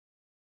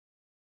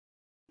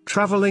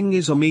Traveling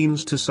is a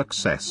means to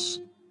success.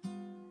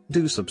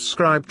 Do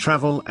subscribe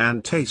Travel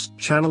and Taste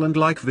channel and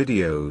like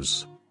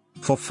videos.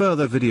 For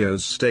further videos,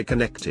 stay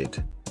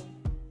connected.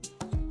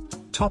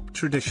 Top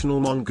traditional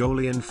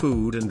Mongolian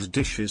food and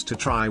dishes to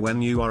try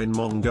when you are in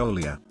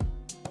Mongolia.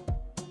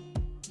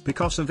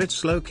 Because of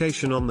its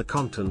location on the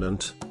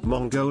continent,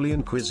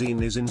 Mongolian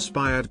cuisine is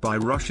inspired by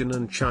Russian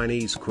and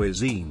Chinese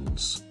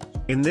cuisines.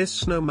 In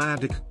this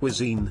nomadic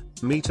cuisine,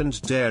 meat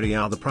and dairy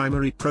are the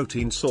primary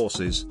protein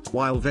sources,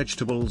 while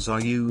vegetables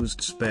are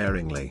used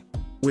sparingly.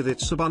 With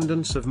its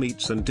abundance of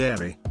meats and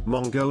dairy,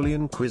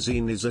 Mongolian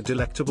cuisine is a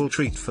delectable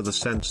treat for the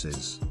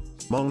senses.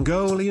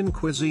 Mongolian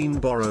cuisine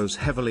borrows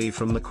heavily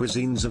from the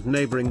cuisines of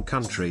neighboring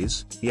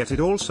countries, yet it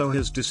also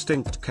has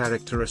distinct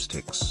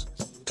characteristics.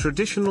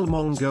 Traditional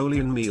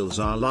Mongolian meals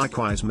are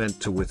likewise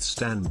meant to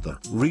withstand the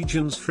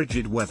region's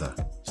frigid weather.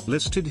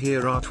 Listed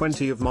here are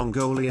 20 of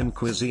Mongolian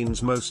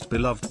cuisine's most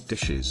beloved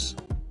dishes.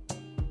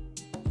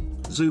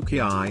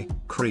 Zookhii,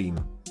 cream.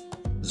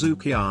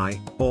 Zookhii,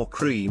 or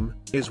cream,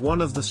 is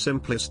one of the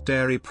simplest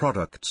dairy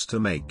products to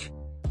make.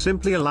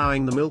 Simply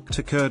allowing the milk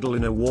to curdle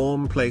in a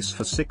warm place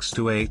for 6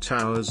 to 8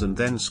 hours and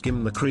then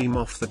skim the cream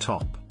off the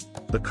top.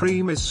 The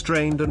cream is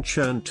strained and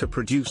churned to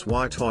produce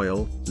white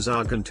oil,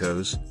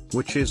 zargantos,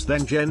 which is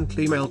then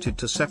gently melted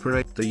to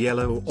separate the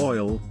yellow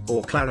oil,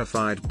 or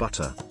clarified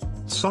butter.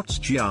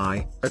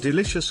 Suutei, a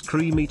delicious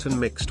cream eaten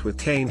mixed with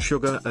cane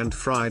sugar and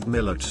fried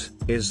millet,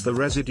 is the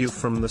residue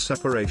from the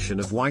separation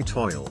of white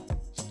oil.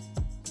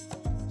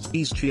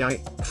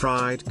 Eezgii,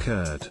 fried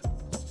curd.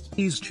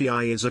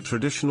 Eezgii is a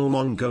traditional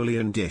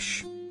Mongolian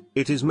dish.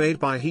 It is made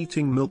by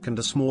heating milk and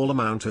a small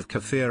amount of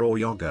kefir or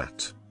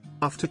yogurt.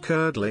 After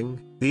curdling,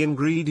 the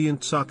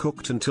ingredients are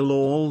cooked until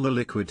all the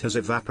liquid has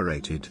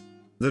evaporated.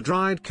 The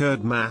dried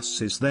curd mass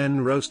is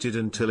then roasted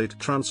until it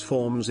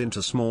transforms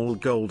into small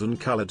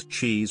golden-colored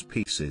cheese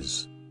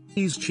pieces.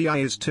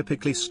 Eezgii is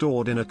typically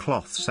stored in a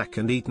cloth sack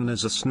and eaten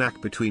as a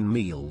snack between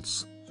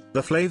meals.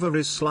 The flavor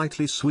is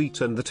slightly sweet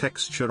and the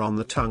texture on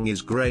the tongue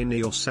is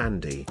grainy or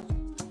sandy.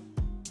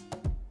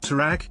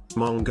 Tarag,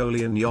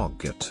 Mongolian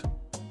yogurt.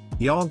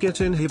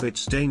 Yogurt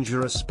inhibits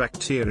dangerous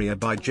bacteria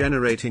by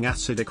generating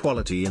acid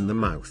equality in the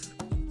mouth.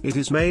 It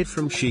is made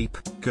from sheep,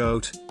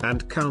 goat,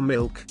 and cow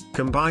milk,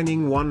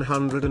 combining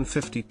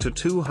 150 to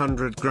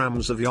 200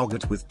 grams of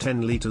yogurt with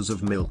 10 liters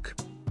of milk.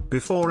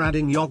 Before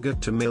adding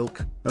yogurt to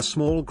milk, a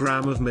small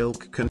gram of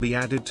milk can be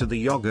added to the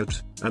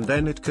yogurt, and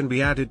then it can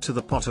be added to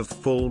the pot of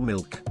full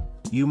milk.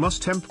 You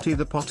must empty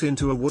the pot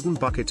into a wooden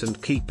bucket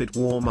and keep it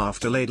warm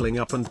after ladling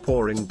up and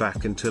pouring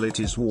back until it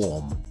is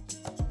warm.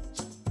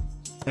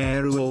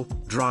 Aaruul,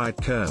 dried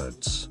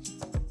curds.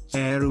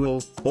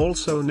 Aaruul,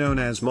 also known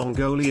as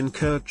Mongolian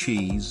curd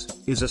cheese,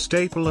 is a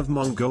staple of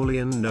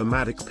Mongolian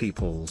nomadic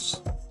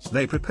peoples.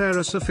 They prepare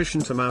a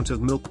sufficient amount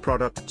of milk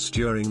products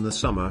during the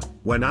summer,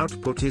 when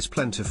output is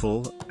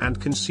plentiful, and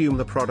consume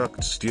the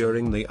products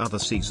during the other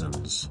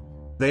seasons.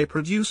 They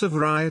produce a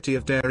variety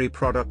of dairy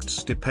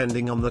products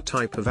depending on the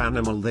type of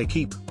animal they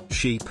keep: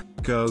 sheep,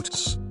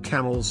 goats,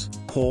 camels,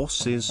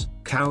 horses,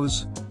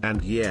 cows,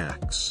 and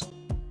yaks.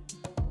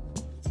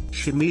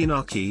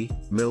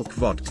 Shimiin, milk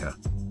vodka.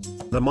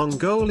 The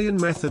Mongolian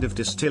method of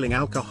distilling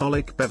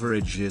alcoholic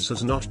beverages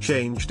has not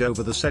changed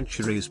over the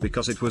centuries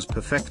because it was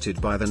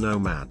perfected by the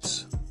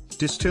nomads.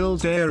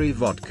 Distilled dairy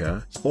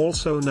vodka,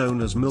 also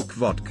known as milk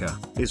vodka,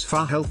 is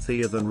far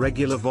healthier than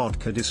regular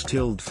vodka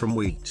distilled from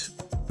wheat.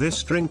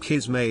 This drink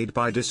is made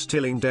by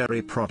distilling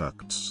dairy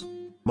products.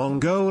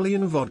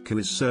 Mongolian vodka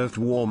is served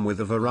warm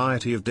with a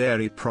variety of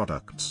dairy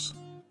products.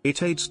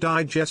 It aids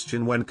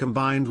digestion when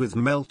combined with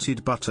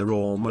melted butter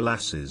or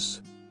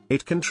molasses.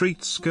 It can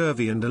treat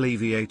scurvy and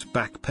alleviate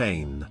back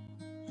pain.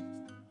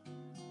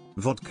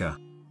 Vodka.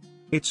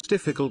 It's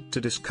difficult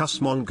to discuss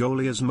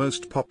Mongolia's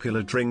most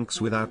popular drinks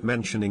without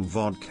mentioning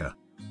vodka.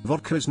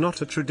 Vodka is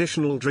not a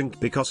traditional drink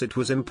because it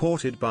was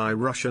imported by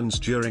Russians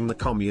during the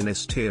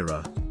communist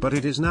era, but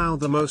it is now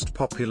the most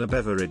popular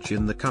beverage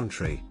in the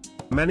country.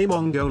 Many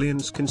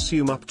Mongolians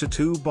consume up to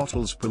 2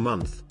 bottles per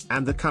month,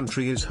 and the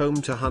country is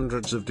home to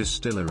hundreds of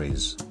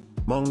distilleries.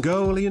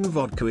 Mongolian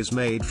vodka is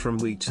made from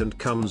wheat and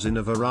comes in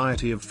a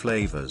variety of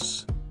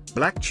flavors.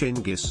 Black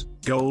Chingis,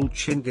 Gold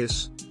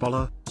Chingis,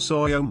 Bola,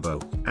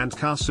 Soyombo, and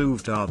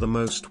Khuushuur are the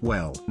most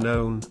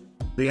well-known.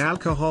 The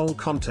alcohol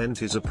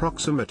content is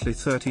approximately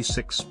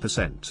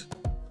 36%.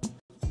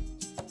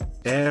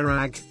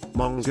 Airag,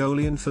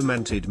 Mongolian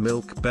fermented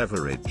milk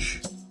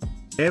beverage.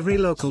 Every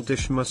local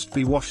dish must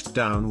be washed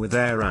down with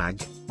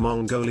Airag,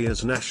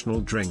 Mongolia's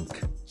national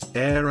drink.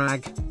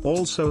 Airag,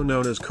 also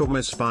known as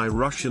kumis by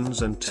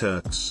Russians and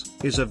Turks,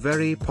 is a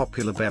very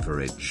popular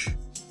beverage.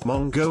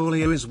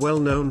 Mongolia is well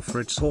known for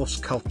its horse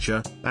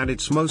culture, and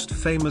its most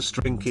famous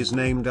drink is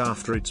named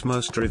after its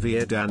most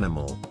revered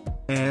animal.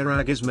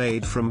 Airag is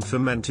made from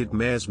fermented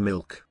mare's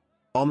milk.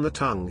 On the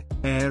tongue,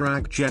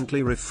 Airag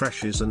gently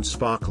refreshes and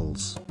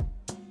sparkles.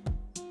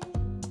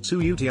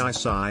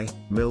 Suutei,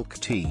 milk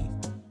tea.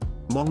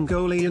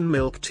 Mongolian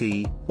milk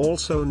tea,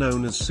 also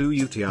known as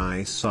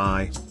Suutei,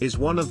 is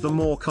one of the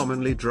more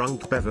commonly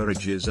drunk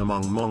beverages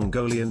among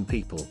Mongolian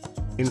people.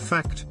 In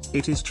fact,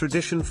 it is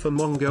tradition for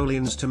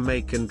Mongolians to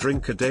make and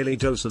drink a daily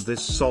dose of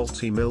this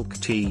salty milk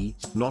tea,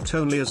 not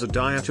only as a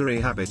dietary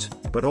habit,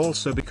 but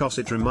also because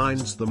it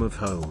reminds them of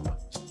home.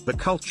 The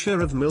culture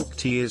of milk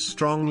tea is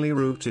strongly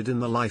rooted in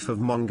the life of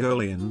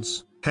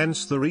Mongolians,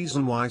 hence the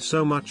reason why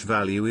so much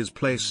value is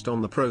placed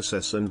on the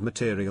process and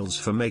materials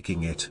for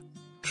making it.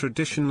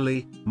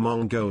 Traditionally,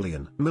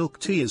 Mongolian milk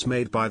tea is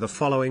made by the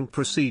following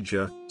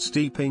procedure: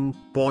 steeping,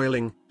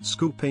 boiling,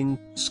 scooping,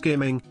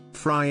 skimming,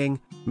 frying,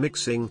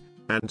 mixing,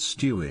 and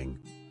stewing.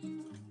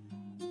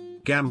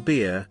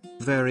 Gambir,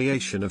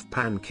 variation of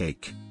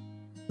pancake.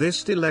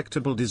 This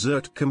delectable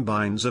dessert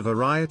combines a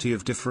variety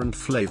of different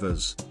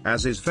flavors,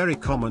 as is very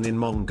common in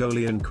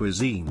Mongolian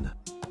cuisine.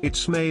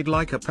 It's made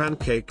like a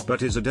pancake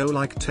but is a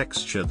dough-like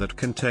texture that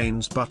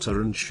contains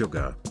butter and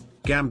sugar.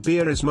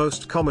 Gambir is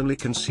most commonly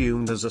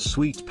consumed as a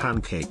sweet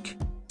pancake.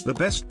 The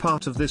best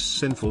part of this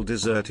sinful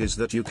dessert is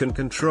that you can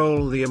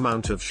control the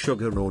amount of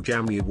sugar or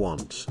jam you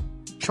want.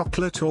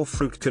 Chocolate or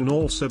fruit can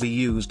also be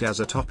used as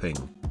a topping.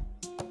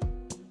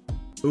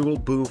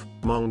 Boov,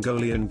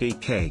 Mongolian Ghee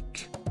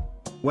cake.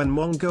 When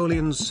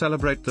Mongolians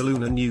celebrate the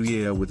Lunar New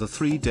Year with a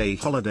 3-day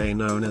holiday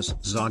known as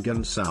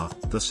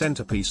Zagansa, the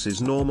centerpiece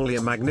is normally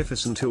a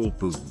magnificent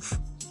Boov.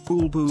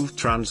 Boov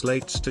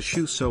translates to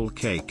shoe sole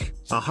cake,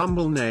 a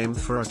humble name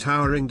for a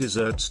towering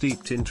dessert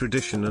steeped in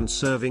tradition and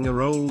serving a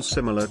role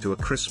similar to a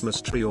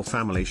Christmas tree or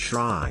family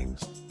shrine.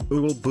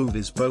 Boov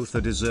is both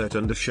a dessert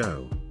and a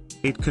show.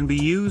 It can be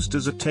used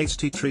as a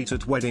tasty treat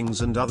at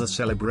weddings and other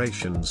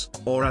celebrations,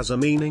 or as a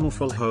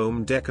meaningful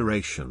home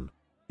decoration.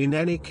 In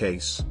any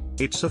case,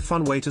 it's a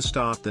fun way to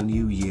start the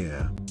new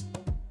year.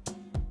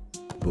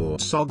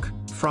 Boortsog,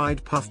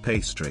 fried puff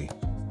pastry.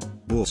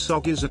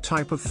 Boortsog is a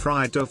type of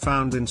fried dough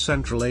found in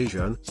Central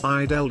Asian,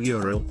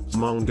 Aaruul,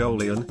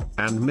 Mongolian,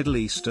 and Middle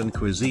Eastern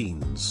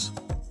cuisines.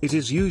 It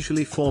is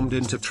usually formed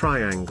into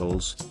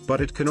triangles,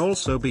 but it can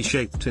also be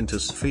shaped into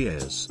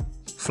spheres.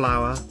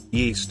 Flour,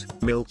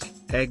 yeast, milk,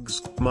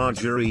 eggs,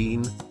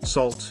 margarine,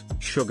 salt,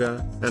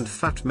 sugar, and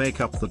fat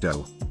make up the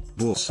dough.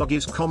 Boortsog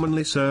is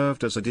commonly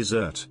served as a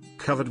dessert,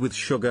 covered with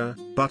sugar,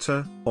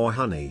 butter, or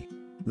honey.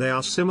 They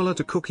are similar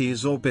to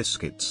cookies or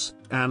biscuits,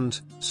 and,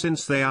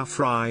 since they are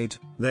fried,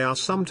 they are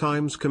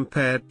sometimes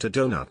compared to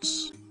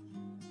donuts.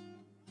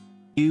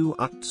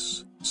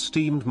 Uuts,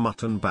 steamed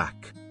mutton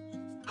back.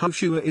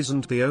 Khuushuur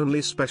isn't the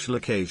only special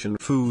occasion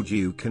food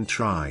you can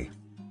try.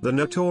 The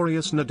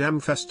notorious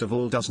Nadam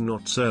festival does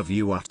not serve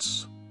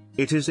Uuts.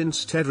 It is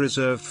instead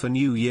reserved for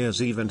New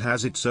Year's Eve and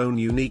has its own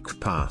unique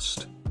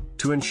past.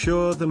 To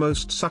ensure the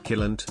most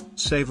succulent,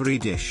 savory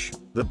dish,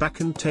 the back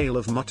and tail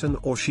of mutton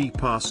or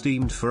sheep are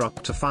steamed for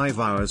up to 5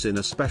 hours in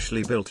a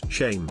specially built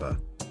chamber.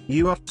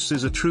 Uuts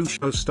is a true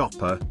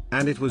showstopper,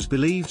 and it was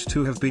believed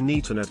to have been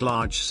eaten at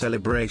large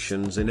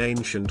celebrations in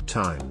ancient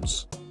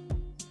times.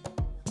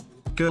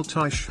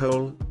 Guriltai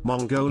Shol,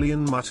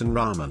 Mongolian mutton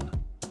ramen.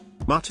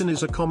 Mutton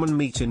is a common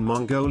meat in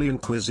Mongolian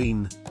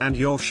cuisine, and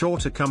you're sure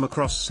to come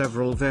across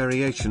several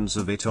variations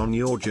of it on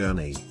your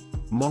journey.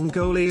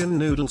 Mongolian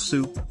noodle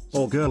soup,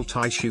 or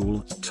Guriltai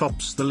Shol,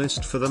 tops the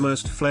list for the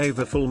most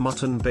flavorful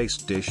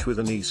mutton-based dish with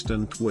an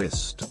Eastern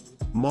twist.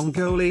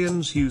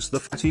 Mongolians use the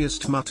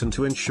fattiest mutton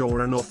to ensure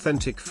an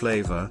authentic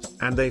flavor,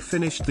 and they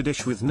finished the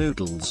dish with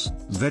noodles,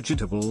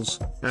 vegetables,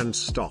 and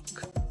stock.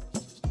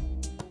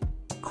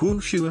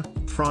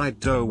 Khuushuur, fried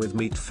dough with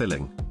meat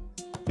filling.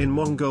 In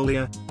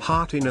Mongolia,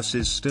 heartiness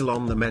is still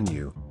on the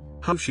menu.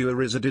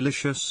 Khuushuur is a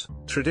delicious,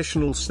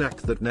 traditional snack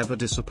that never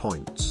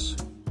disappoints.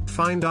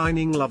 Fine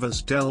dining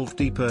lovers delve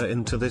deeper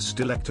into this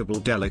delectable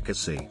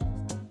delicacy.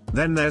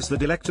 Then there's the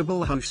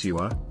delectable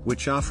Khuushuur,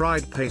 which are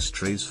fried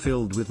pastries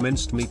filled with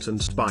minced meat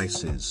and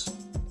spices.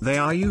 They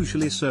are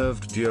usually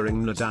served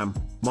during Nadam,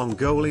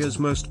 Mongolia's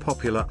most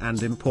popular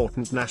and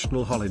important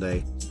national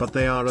holiday, but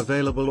they are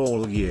available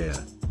all year.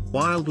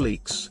 Wild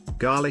leeks,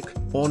 garlic,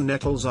 or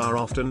nettles are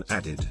often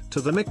added to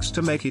the mix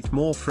to make it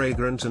more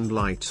fragrant and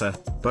lighter,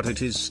 but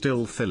it is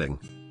still filling.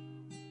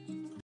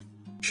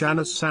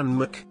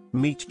 Chanasan,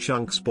 meat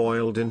chunks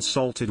boiled in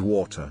salted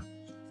water.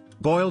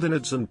 Boiled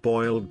innards and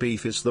boiled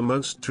beef is the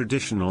most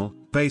traditional,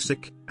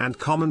 basic, and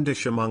common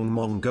dish among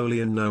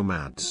Mongolian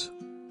nomads.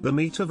 The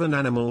meat of an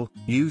animal,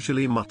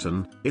 usually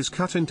mutton, is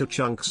cut into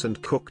chunks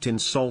and cooked in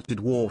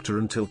salted water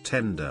until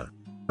tender.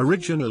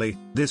 Originally,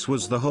 this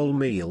was the whole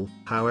meal,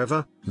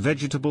 however,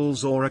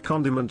 vegetables or a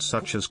condiment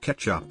such as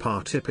ketchup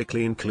are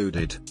typically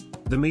included.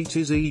 The meat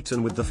is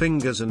eaten with the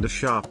fingers and a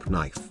sharp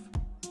knife.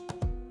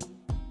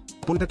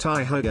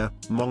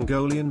 Boortsog,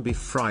 Mongolian beef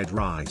fried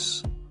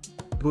rice.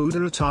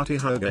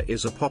 Boortsog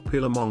is a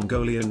popular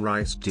Mongolian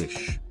rice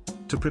dish.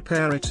 To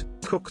prepare it,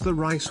 cook the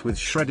rice with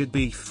shredded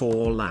beef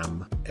or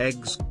lamb,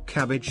 eggs,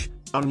 cabbage,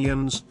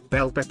 onions,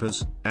 bell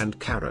peppers, and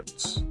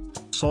carrots.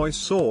 Soy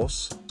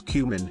sauce,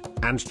 cumin,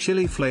 and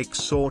chili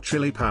flakes or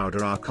chili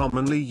powder are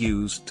commonly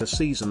used to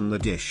season the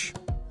dish.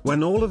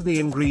 When all of the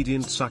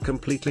ingredients are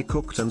completely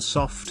cooked and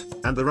soft,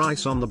 and the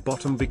rice on the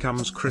bottom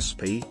becomes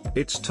crispy,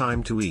 it's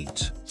time to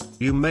eat.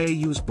 You may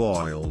use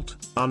boiled,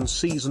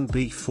 unseasoned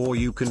beef, or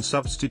you can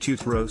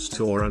substitute roast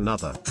or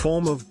another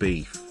form of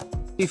beef.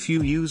 If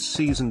you use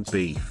seasoned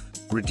beef,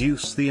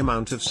 reduce the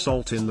amount of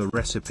salt in the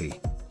recipe.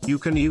 You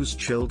can use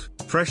chilled,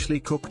 freshly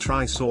cooked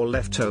rice or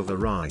leftover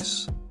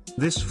rice.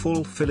 This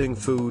full-filling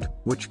food,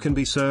 which can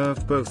be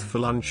served both for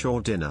lunch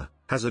or dinner,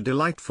 has a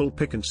delightful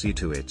piquancy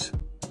to it.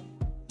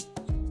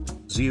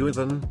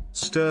 Zookhii,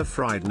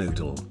 stir-fried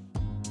noodle.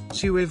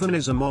 Zookhii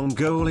is a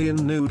Mongolian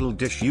noodle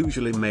dish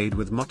usually made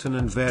with mutton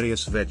and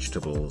various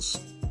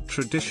vegetables.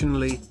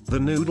 Traditionally,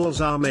 the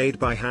noodles are made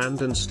by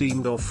hand and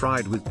steamed or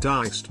fried with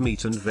diced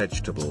meat and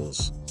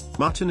vegetables.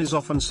 Mutton is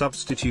often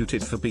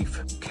substituted for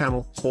beef,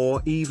 camel,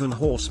 or even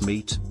horse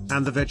meat,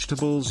 and the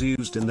vegetables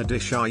used in the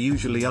dish are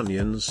usually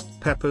onions,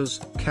 peppers,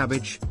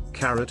 cabbage,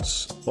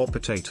 carrots, or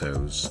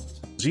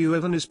potatoes.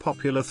 Zookhii is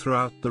popular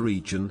throughout the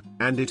region,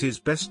 and it is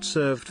best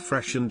served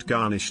fresh and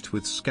garnished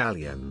with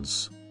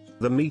scallions.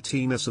 The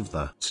meatiness of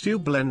the stew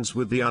blends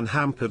with the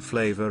unhampered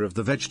flavor of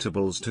the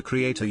vegetables to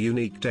create a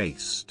unique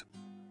taste.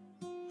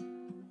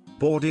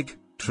 Boortsog,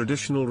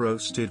 traditional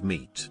roasted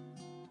meat.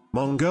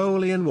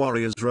 Mongolian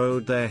warriors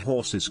rode their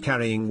horses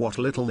carrying what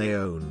little they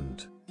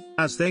owned.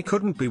 As they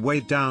couldn't be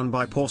weighed down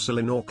by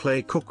porcelain or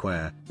clay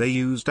cookware, they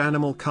used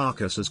animal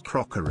carcass as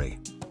crockery.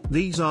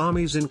 These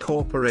armies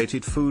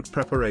incorporated food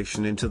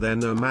preparation into their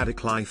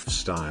nomadic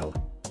lifestyle.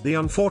 The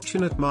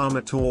unfortunate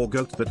marmot or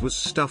goat that was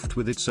stuffed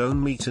with its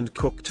own meat and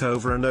cooked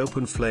over an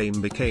open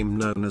flame became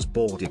known as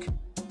boortsog.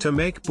 To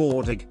make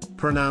boortsog,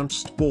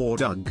 pronounced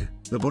Boortsog,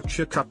 the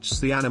butcher cuts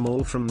the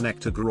animal from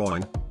neck to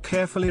groin,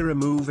 carefully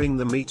removing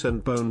the meat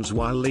and bones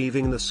while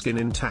leaving the skin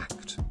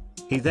intact.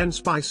 He then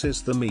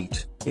spices the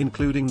meat,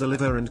 including the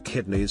liver and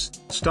kidneys,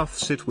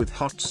 stuffs it with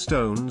hot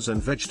stones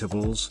and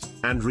vegetables,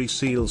 and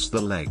reseals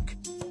the leg.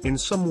 In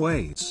some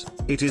ways,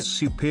 it is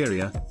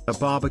superior. A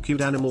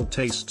barbecued animal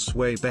tastes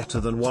way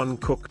better than one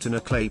cooked in a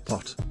clay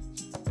pot.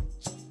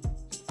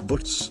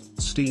 Butts,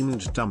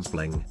 steamed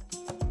dumpling.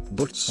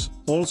 Butts,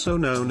 also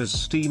known as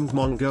steamed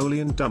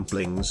Mongolian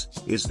dumplings,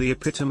 is the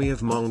epitome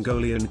of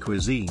Mongolian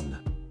cuisine.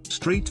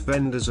 Street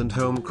vendors and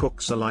home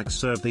cooks alike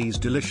serve these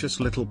delicious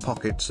little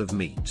pockets of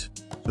meat.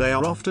 They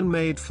are often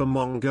made for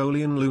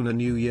Mongolian Lunar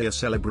New Year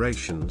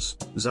celebrations,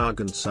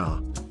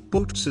 Zagansa.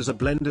 Butts is a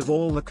blend of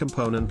all the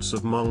components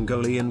of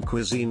Mongolian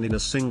cuisine in a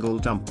single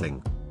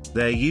dumpling.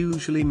 They're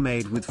usually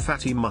made with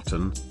fatty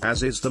mutton,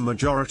 as is the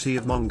majority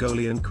of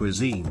Mongolian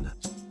cuisine.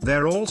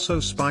 They're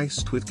also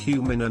spiced with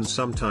cumin and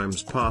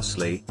sometimes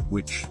parsley,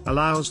 which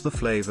allows the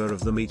flavor of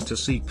the meat to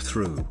seep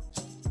through.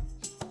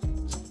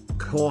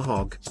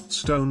 Quahog,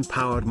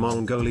 stone-powered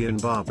Mongolian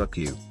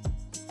barbecue.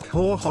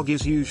 Quahog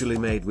is usually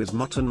made with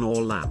mutton or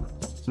lamb.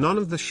 None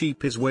of the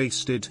sheep is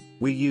wasted.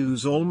 We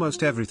use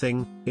almost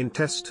everything: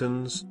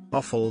 intestines,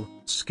 offal,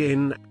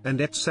 skin,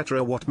 and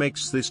etc. What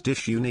makes this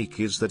dish unique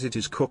is that it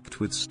is cooked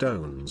with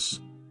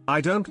stones. I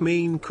don't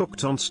mean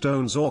cooked on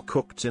stones or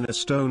cooked in a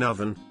stone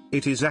oven,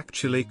 it is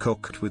actually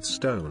cooked with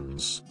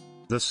stones.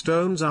 The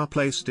stones are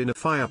placed in a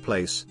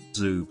fireplace,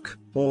 zook,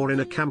 or in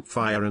a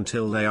campfire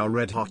until they are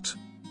red hot.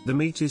 The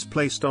meat is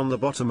placed on the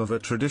bottom of a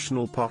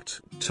traditional pot,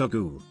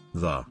 tagu.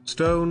 The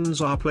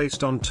stones are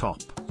placed on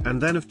top, and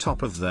then on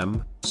top of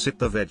them, sit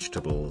the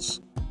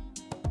vegetables.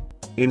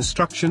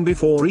 Instruction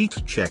before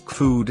eat: check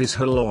food is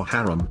halal or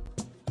haram.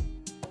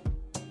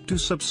 To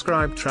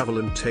subscribe Travel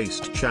and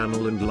Taste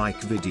channel and like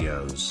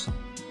videos.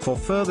 For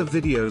further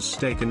videos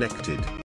stay connected.